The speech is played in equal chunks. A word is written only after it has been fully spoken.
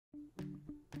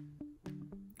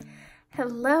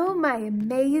Hello, my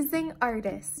amazing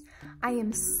artists. I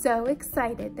am so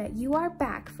excited that you are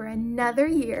back for another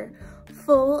year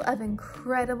full of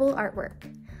incredible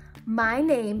artwork. My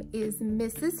name is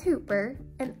Mrs. Hooper,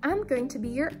 and I'm going to be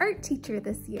your art teacher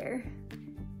this year.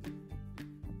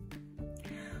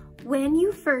 When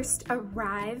you first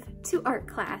arrive to art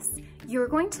class, you're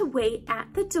going to wait at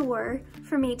the door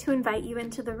for me to invite you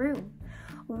into the room.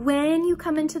 When you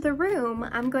come into the room,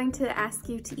 I'm going to ask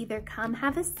you to either come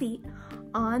have a seat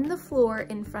on the floor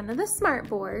in front of the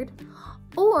smartboard,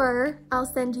 or I'll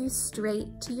send you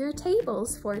straight to your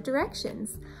tables for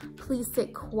directions. Please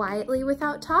sit quietly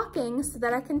without talking so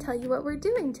that I can tell you what we're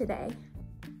doing today.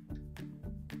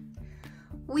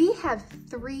 We have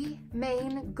 3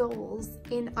 main goals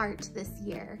in art this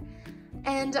year,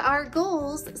 and our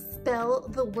goals spell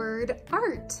the word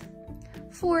art.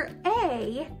 For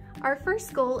A, our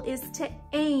first goal is to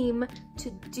aim to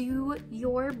do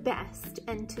your best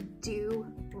and to do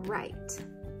right.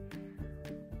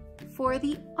 For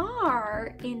the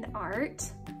R in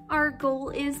art, our goal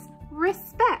is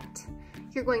respect.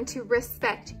 You're going to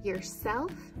respect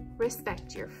yourself,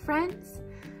 respect your friends,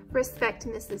 respect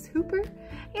Mrs. Hooper,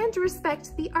 and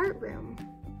respect the art room.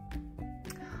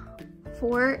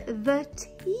 For the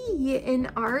T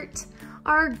in art,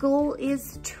 our goal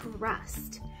is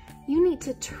trust. You need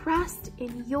to trust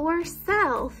in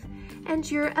yourself and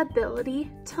your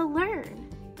ability to learn.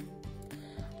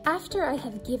 After I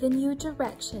have given you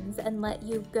directions and let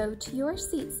you go to your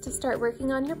seats to start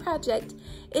working on your project,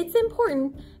 it's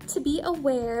important to be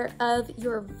aware of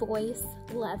your voice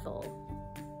level.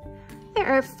 There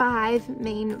are 5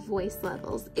 main voice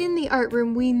levels. In the art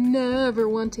room, we never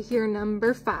want to hear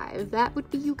number 5. That would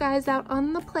be you guys out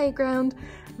on the playground.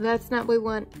 That's not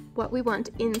what we want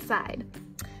inside.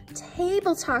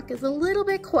 Table talk is a little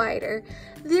bit quieter.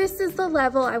 This is the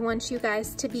level I want you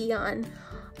guys to be on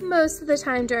most of the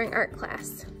time during art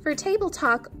class. For table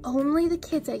talk, only the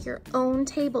kids at your own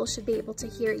table should be able to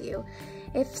hear you.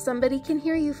 If somebody can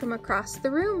hear you from across the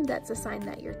room, that's a sign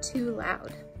that you're too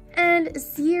loud. And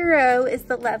 0 is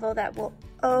the level that will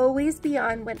always be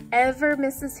on whenever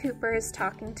Mrs. Hooper is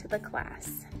talking to the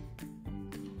class.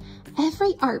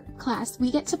 Every art class,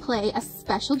 we get to play a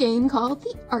special game called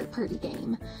the Art Party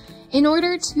Game. In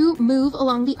order to move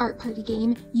along the Art Party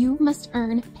Game, you must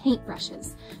earn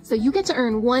paintbrushes. So you get to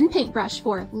earn 1 paintbrush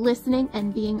for listening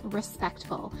and being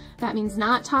respectful. That means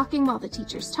not talking while the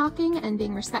teacher's talking and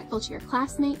being respectful to your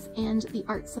classmates and the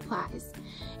art supplies.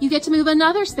 You get to move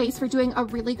another space for doing a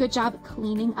really good job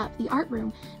cleaning up the art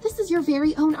room. This is your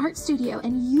very own art studio,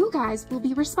 and you guys will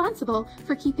be responsible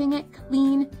for keeping it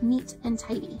clean, neat, and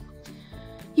tidy.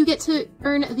 You get to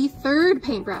earn the 3rd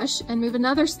paintbrush and move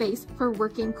another space for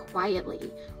working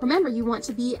quietly. Remember, you want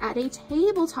to be at a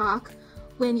table talk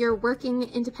when you're working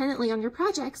independently on your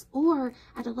projects, or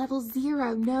at a level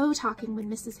 0, no talking when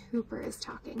Mrs. Hooper is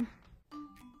talking.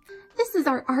 This is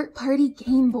our art party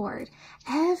game board.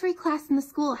 Every class in the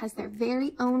school has their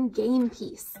very own game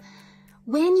piece.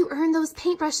 When you earn those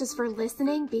paintbrushes for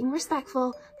listening, being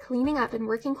respectful, cleaning up, and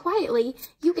working quietly,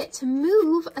 you get to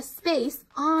move a space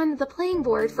on the playing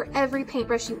board for every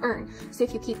paintbrush you earn. So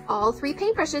if you keep all 3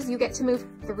 paintbrushes, you get to move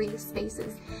 3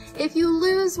 spaces. If you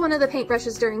lose one of the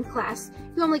paintbrushes during class,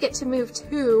 you only get to move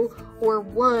 2 or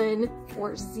 1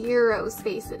 or 0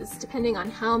 spaces, depending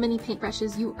on how many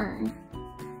paintbrushes you earn.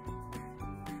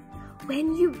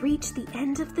 When you reach the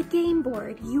end of the game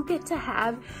board, you get to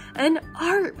have an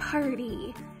art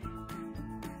party.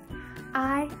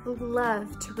 I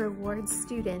love to reward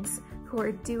students who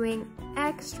are doing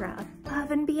extra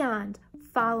above and beyond,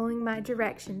 following my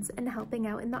directions and helping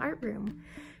out in the art room.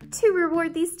 To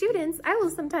reward these students, I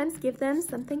will sometimes give them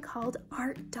something called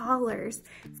art dollars.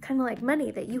 It's kind of like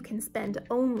money that you can spend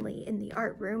only in the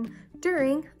art room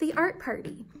during the art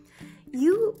party.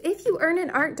 If you earn an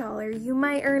art dollar, you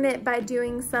might earn it by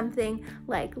doing something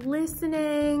like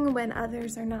listening when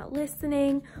others are not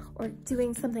listening, or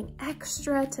doing something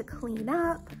extra to clean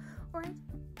up.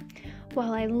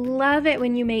 While I love it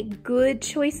when you make good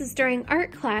choices during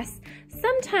art class,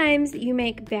 sometimes you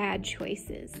make bad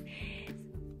choices.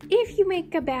 If you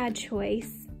make a bad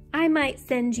choice, I might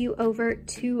send you over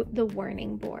to the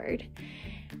warning board.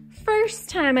 First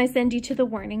time I send you to the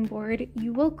warning board,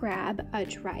 you will grab a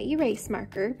dry erase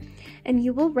marker and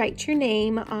you will write your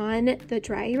name on the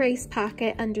dry erase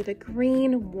pocket under the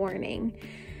green warning.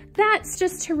 That's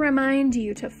just to remind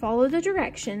you to follow the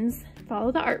directions,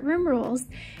 follow the art room rules,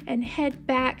 and head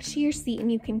back to your seat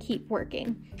and you can keep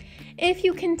working. If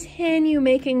you continue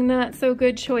making not so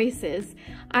good choices,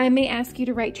 I may ask you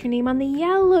to write your name on the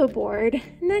yellow board,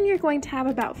 and then you're going to have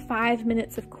about 5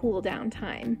 minutes of cool down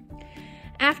time.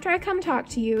 After I come talk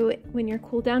to you, when your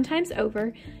cool down time's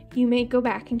over, you may go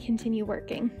back and continue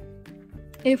working.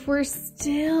 If we're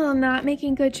still not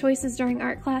making good choices during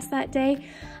art class that day,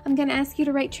 I'm gonna ask you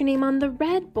to write your name on the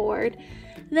red board.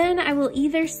 Then I will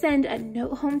either send a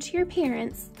note home to your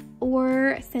parents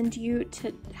or send you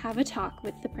to have a talk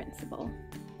with the principal.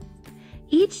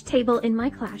 Each table in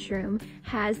my classroom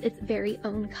has its very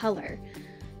own color.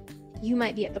 You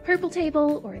might be at the purple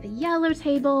table or the yellow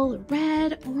table,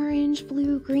 red, orange,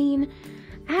 blue, green.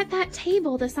 At that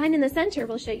table, the sign in the center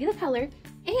will show you the color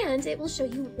and it will show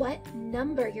you what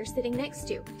number you're sitting next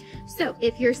to. So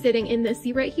if you're sitting in this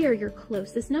seat right here, your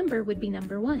closest number would be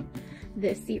number 1.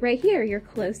 This seat right here, your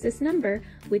closest number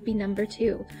would be number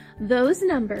 2. Those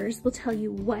numbers will tell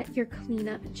you what your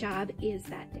cleanup job is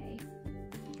that day.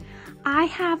 I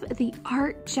have the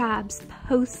art jobs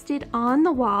posted on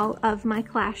the wall of my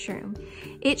classroom.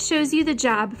 It shows you the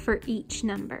job for each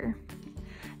number.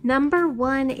 Number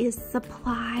 1 is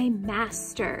Supply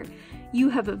Master. You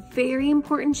have a very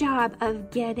important job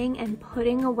of getting and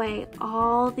putting away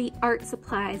all the art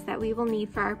supplies that we will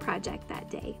need for our project that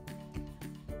day.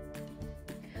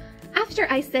 After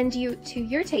I send you to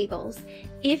your tables,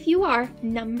 if you are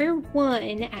number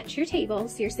 1 at your table,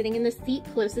 so you're sitting in the seat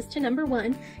closest to number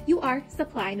 1, you are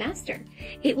Supply Master.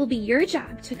 It will be your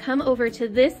job to come over to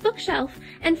this bookshelf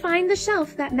and find the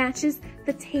shelf that matches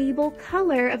the table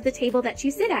color of the table that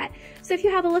you sit at. So if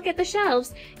you have a look at the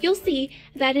shelves, you'll see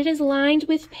that it is lined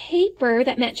with paper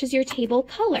that matches your table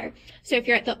color. So if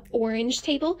you're at the orange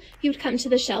table, you'd come to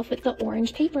the shelf with the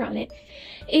orange paper on it.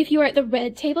 If you are at the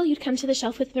red table, you'd come to the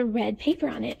shelf with the red paper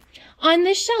on it. On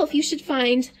this shelf, you should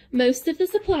find most of the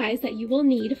supplies that you will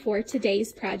need for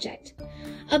today's project.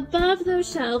 Above those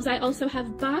shelves, I also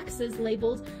have boxes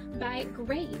labeled by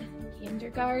grade: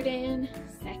 kindergarten,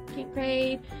 2nd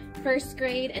grade, 1st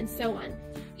grade, and so on.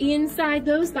 Inside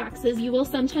those boxes, you will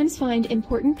sometimes find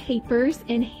important papers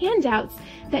and handouts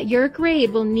that your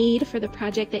grade will need for the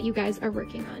project that you guys are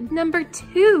working on. Number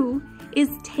 2 is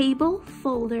table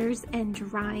folders and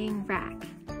drying rack.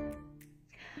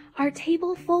 Our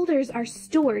table folders are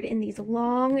stored in these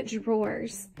long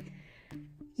drawers.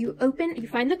 You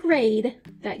find the grade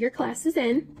that your class is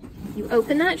in, you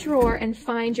open that drawer and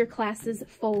find your class's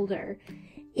folder.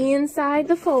 Inside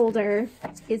the folder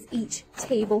is each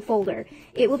table folder.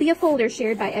 It will be a folder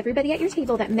shared by everybody at your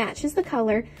table that matches the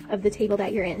color of the table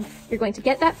that you're in. You're going to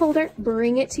get that folder,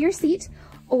 bring it to your seat,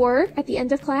 or at the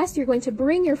end of class, you're going to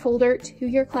bring your folder to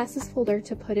your class's folder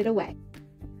to put it away.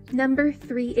 Number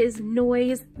 3 is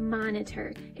noise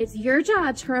monitor. It's your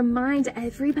job to remind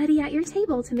everybody at your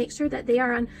table to make sure that they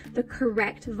are on the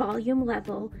correct volume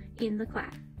level in the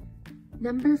class.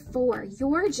 Number 4,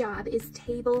 your job is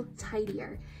table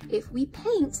tidier. If we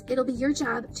paint, it'll be your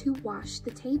job to wash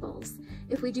the tables.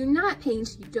 If we do not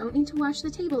paint, you don't need to wash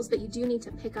the tables, but you do need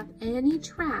to pick up any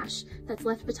trash that's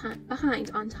left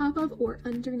behind on top of or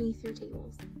underneath your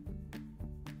tables.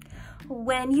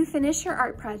 When you finish your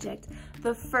art project,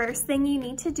 the first thing you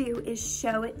need to do is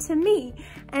show it to me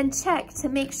and check to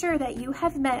make sure that you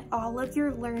have met all of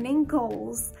your learning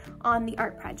goals on the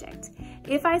art project.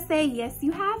 If I say, yes,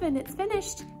 you have and it's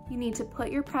finished, you need to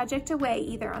put your project away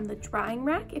either on the drying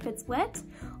rack if it's wet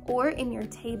or in your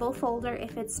table folder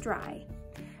if it's dry.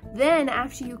 Then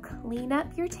after you clean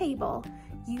up your table,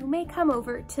 you may come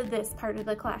over to this part of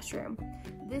the classroom.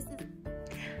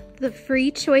 The Free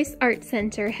Choice Art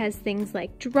Center has things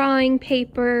like drawing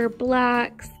paper,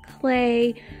 blocks,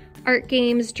 clay, art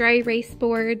games, dry erase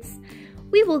boards.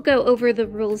 We will go over the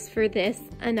rules for this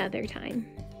another time.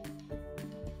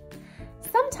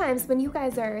 Sometimes when you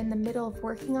guys are in the middle of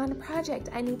working on a project,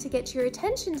 I need to get your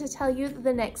attention to tell you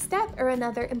the next step or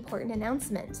another important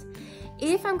announcement.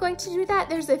 If I'm going to do that,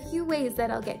 there's a few ways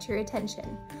that I'll get your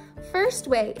attention. First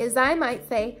way is I might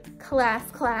say,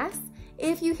 class, class.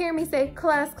 If you hear me say,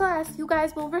 class, class, you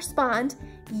guys will respond,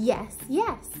 yes,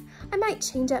 yes. I might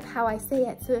change up how I say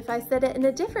it, so if I said it in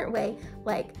a different way,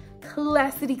 like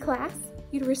classity class,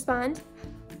 you'd respond,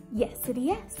 yesity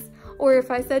yes. Or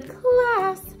if I said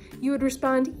class, you would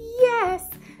respond, yes.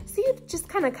 So you'd just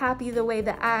kind of copy the way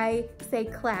that I say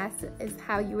class is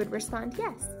how you would respond,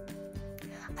 yes.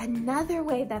 Another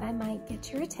way that I might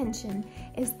get your attention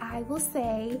is I will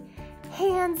say,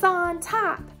 hands on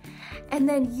top. And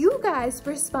then you guys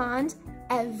respond,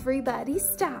 everybody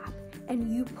stop.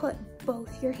 And you put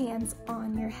both your hands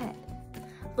on your head.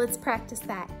 Let's practice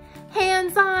that.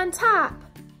 Hands on top.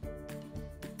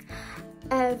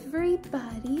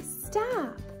 Everybody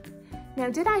stop. Now,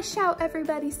 did I shout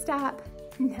everybody stop?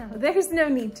 No, there's no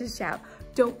need to shout.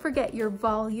 Don't forget your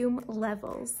volume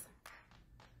levels.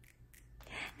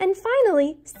 And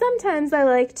finally, sometimes I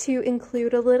like to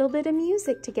include a little bit of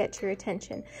music to get your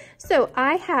attention. So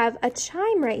I have a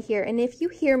chime right here, and if you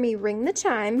hear me ring the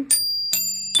chime,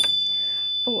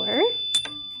 or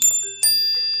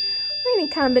any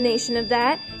combination of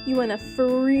that, you want to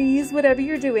freeze whatever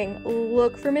you're doing.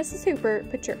 Look for Mrs. Hooper,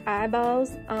 put your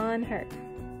eyeballs on her.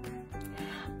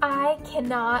 I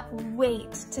cannot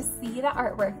wait to see the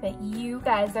artwork that you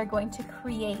guys are going to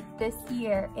create this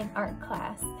year in art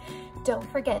class. Don't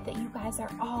forget that you guys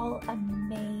are all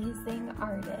amazing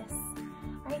artists.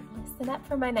 All right, listen up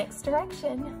for my next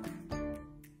direction.